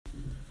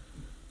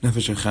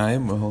Nefesh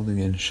HaChaim, we're holding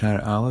in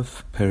Shaar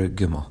Aleph, Perek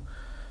Gimel.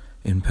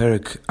 In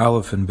Perek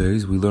Aleph and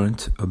Beis, we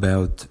learned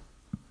about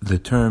the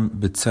term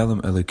B'Tselem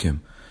Elokim,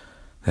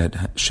 that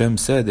Hashem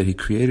said that He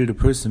created a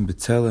person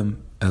B'Tselem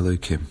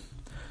Elokim.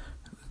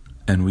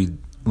 And we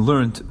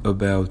learned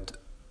about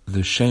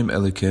the Shem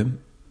Elokim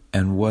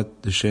and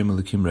what the Shem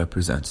Elokim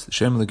represents. The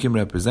Shem Elokim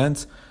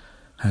represents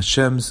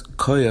Hashem's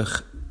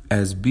koyach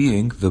as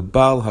being the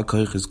Baal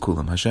HaKoyach is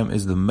Kulam. Hashem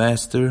is the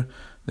master,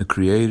 the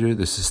creator,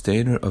 the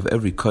sustainer of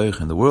every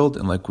koyach in the world.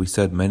 And like we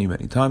said many,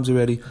 many times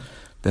already,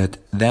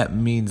 that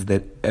means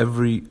that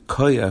every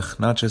koyach,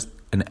 not just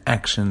an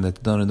action that's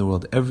done in the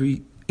world,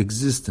 every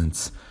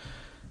existence,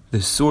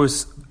 the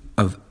source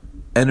of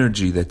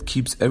energy that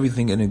keeps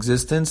everything in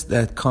existence,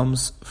 that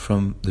comes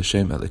from the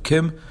Shem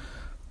Elokim.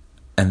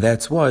 And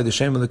that's why the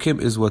Shem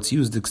Elokim is what's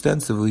used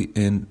extensively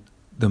in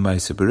the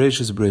Ma'aseh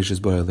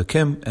Bereshis Bar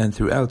Elokim, and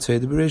throughout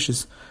Seder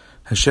Bereshis,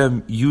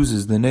 Hashem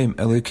uses the name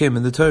Elokim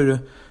in the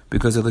Torah,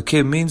 because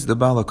Elokim means the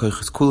Baal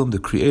HaKoyach is Kulam, the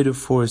creative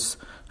force,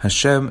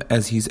 Hashem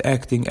as He's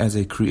acting as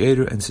a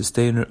creator and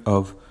sustainer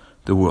of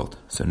the world.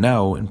 So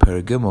now, in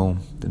Perek Gimel,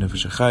 the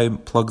Nefesh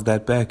HaChaim plugs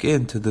that back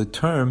into the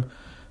term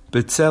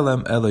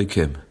B'Tselem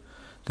Elokim,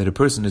 that a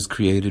person is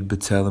created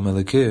B'Tselem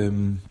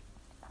Elokim,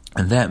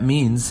 and that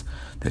means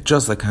that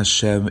just like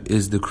Hashem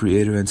is the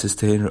creator and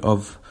sustainer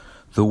of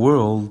the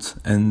world,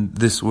 and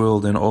this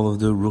world, and all of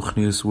the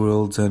Ruchnius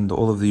worlds, and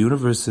all of the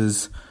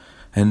universes,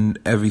 and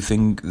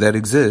everything that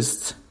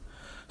exists,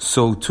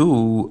 so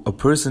too, a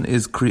person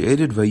is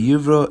created,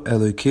 Vayivra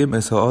Elokim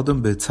es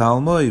ha'adam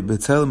betalmoi,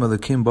 betalem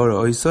Elokim bara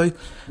oisai.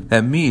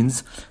 That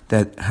means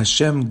that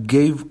Hashem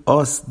gave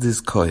us this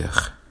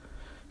koyach.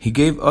 He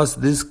gave us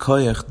this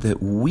koyach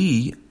that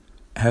we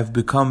have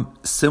become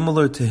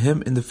similar to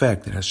Him in the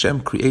fact that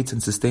Hashem creates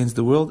and sustains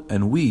the world,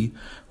 and we,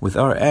 with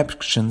our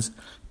actions,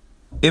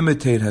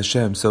 imitate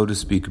Hashem, so to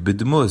speak.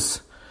 Bidmus,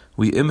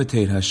 we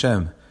imitate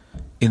Hashem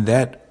in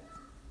that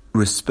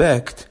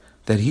respect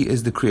that He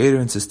is the creator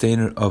and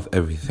sustainer of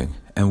everything.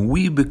 And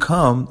we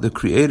become the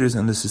creators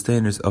and the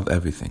sustainers of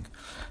everything.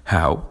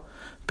 How?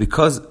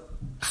 Because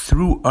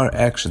through our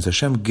actions,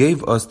 Hashem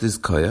gave us this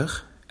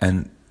koyach,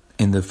 and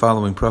in the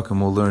following prakim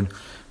we'll learn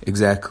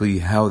exactly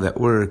how that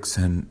works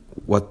and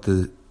what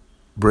the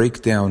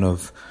breakdown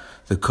of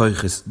the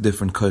koyches,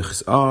 different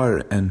koyches are,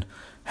 and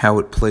how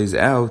it plays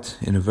out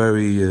in a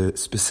very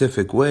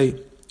specific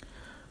way.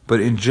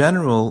 But in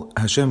general,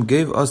 Hashem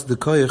gave us the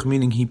koyach,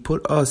 meaning He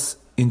put us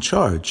in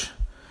charge,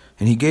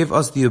 and He gave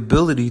us the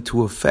ability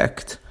to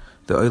affect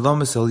the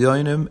Olamas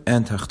Elyonim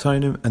and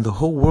Tachtainim, and the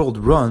whole world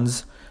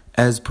runs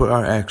as per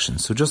our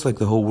actions. So just like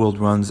the whole world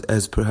runs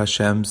as per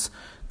Hashem's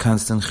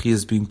constant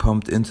chiyas being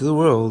pumped into the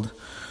world,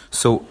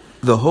 so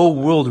the whole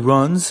world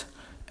runs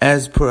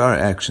as per our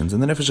actions.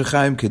 And the Nefesh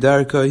HaChaim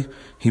Kedarkai,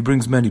 he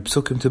brings many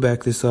psukim to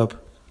back this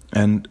up,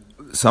 and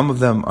some of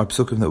them are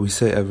psukim that we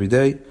say every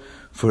day.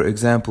 For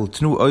example,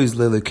 Tnu oiz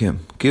le'lekim,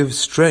 give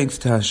strength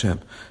to Hashem.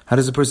 How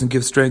does a person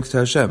give strength to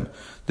Hashem?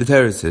 The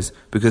Torah says,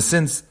 because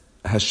since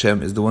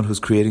Hashem is the one who's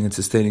creating and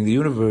sustaining the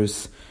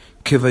universe,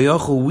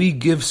 Kivayachol, we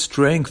give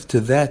strength to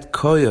that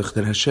koyach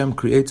that Hashem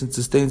creates and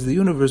sustains the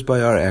universe by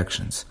our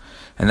actions.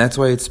 And that's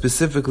why it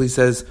specifically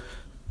says,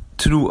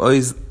 Tnu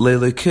oiz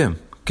le'lekim,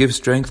 give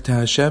strength to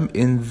Hashem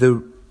in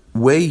the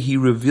way He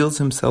reveals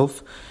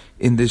Himself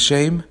in the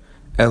Shem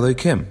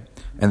Elokim.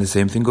 And the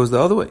same thing goes the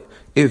other way.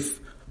 If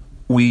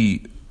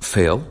we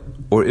fail,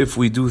 or if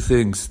we do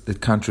things that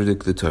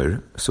contradict the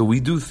Torah, so we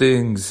do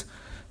things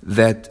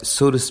that,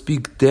 so to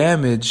speak,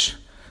 damage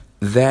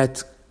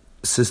that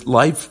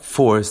life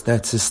force,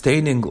 that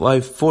sustaining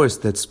life force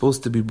that's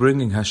supposed to be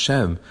bringing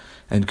Hashem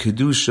and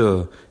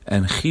Kedusha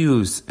and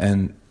Chiyus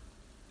and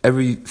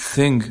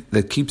everything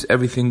that keeps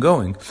everything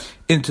going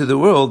into the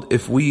world,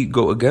 if we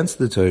go against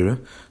the Torah,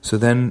 so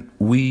then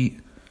we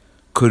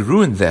could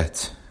ruin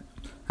that.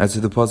 That's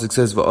what the pasuk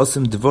says,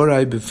 "Va'asim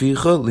dvorai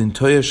beficha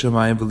lintoya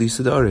shemayim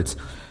v'lisa da'aretz."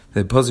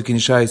 The pasuk in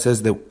Shaar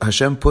says that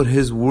Hashem put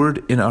His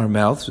word in our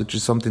mouths, which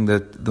is something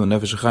that the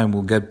Nefesh HaChaim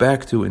will get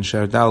back to in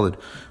Shaar Daled,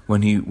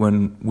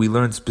 when we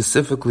learn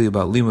specifically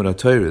about Limud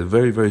HaTorah, the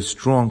very, very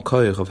strong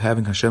koyach of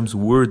having Hashem's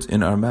words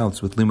in our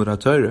mouths with Limud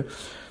HaTorah.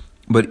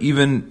 But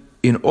even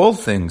in all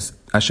things,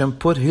 Hashem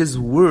put His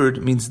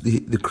word, means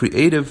the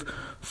creative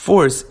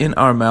force, in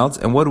our mouths,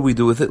 and what do we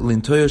do with it?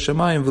 Lintoya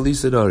shemayim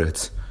v'lisa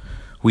da'aretz.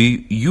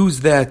 We use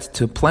that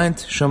to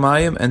plant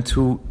Shamayim and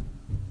to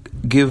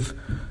give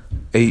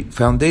a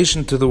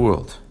foundation to the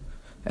world.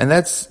 And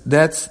that's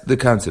the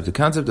concept. The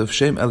concept of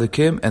Shem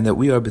Elokim, and that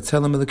we are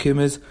B'Tselem Elokim,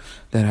 is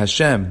that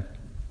Hashem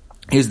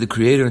is the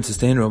creator and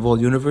sustainer of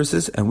all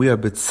universes, and we are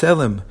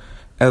B'Tselem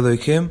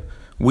Elokim.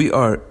 We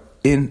are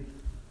in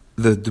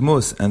the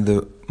Dmus and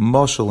the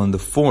Mashal and the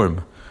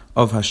form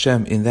of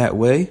Hashem in that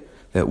way,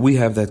 that we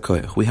have that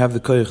koyach. We have the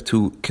koyach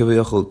to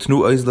Kivayachol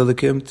Tnu oiz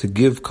le'lekim, to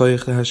give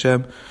koyach to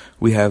Hashem.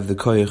 We have the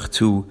koyach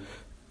to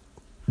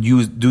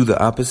do the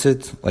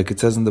opposite, like it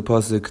says in the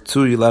pasuk,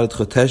 Tzur Yiladet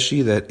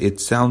Choteshi, that it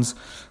sounds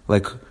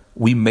like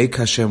we make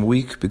Hashem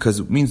weak, because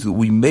it means that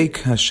we make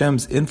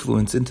Hashem's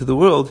influence into the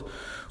world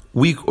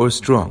weak or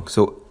strong.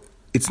 So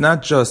it's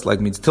not just like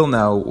means till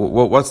now.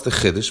 What's the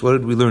chiddush? What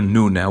did we learn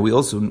new now? We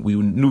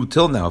knew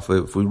till now.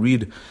 If we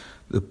read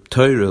the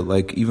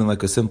Torah, even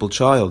like a simple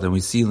child, and we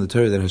see in the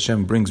Torah that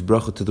Hashem brings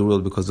bracha to the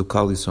world because of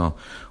Klal Yisrael,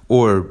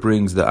 or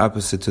brings the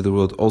opposite to the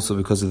world also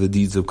because of the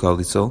deeds of Klal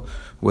Yisrael,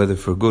 whether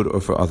for good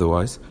or for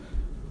otherwise.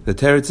 The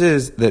teretz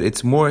is that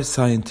it's more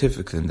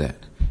scientific than that.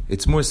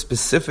 It's more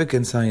specific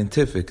and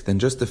scientific than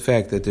just the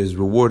fact that there's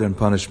reward and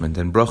punishment,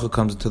 and bracha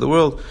comes into the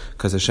world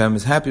because Hashem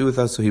is happy with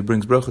us, so He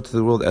brings bracha to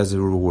the world as a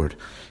reward.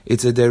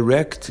 It's a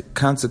direct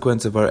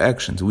consequence of our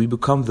actions. We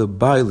become the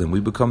Bailim, we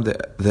become the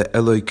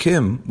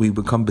Elokim, we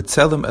become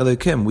B'Tselem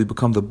Elokim, we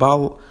become the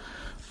Baal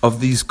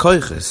of these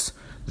koiches.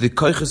 The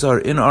koiches are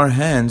in our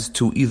hands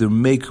to either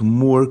make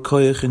more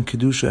koich and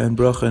kedusha and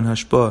bracha and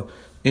hashpah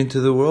into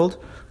the world,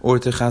 or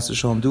to chas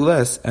v'shalom do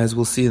less, as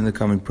we'll see in the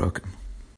coming Perek.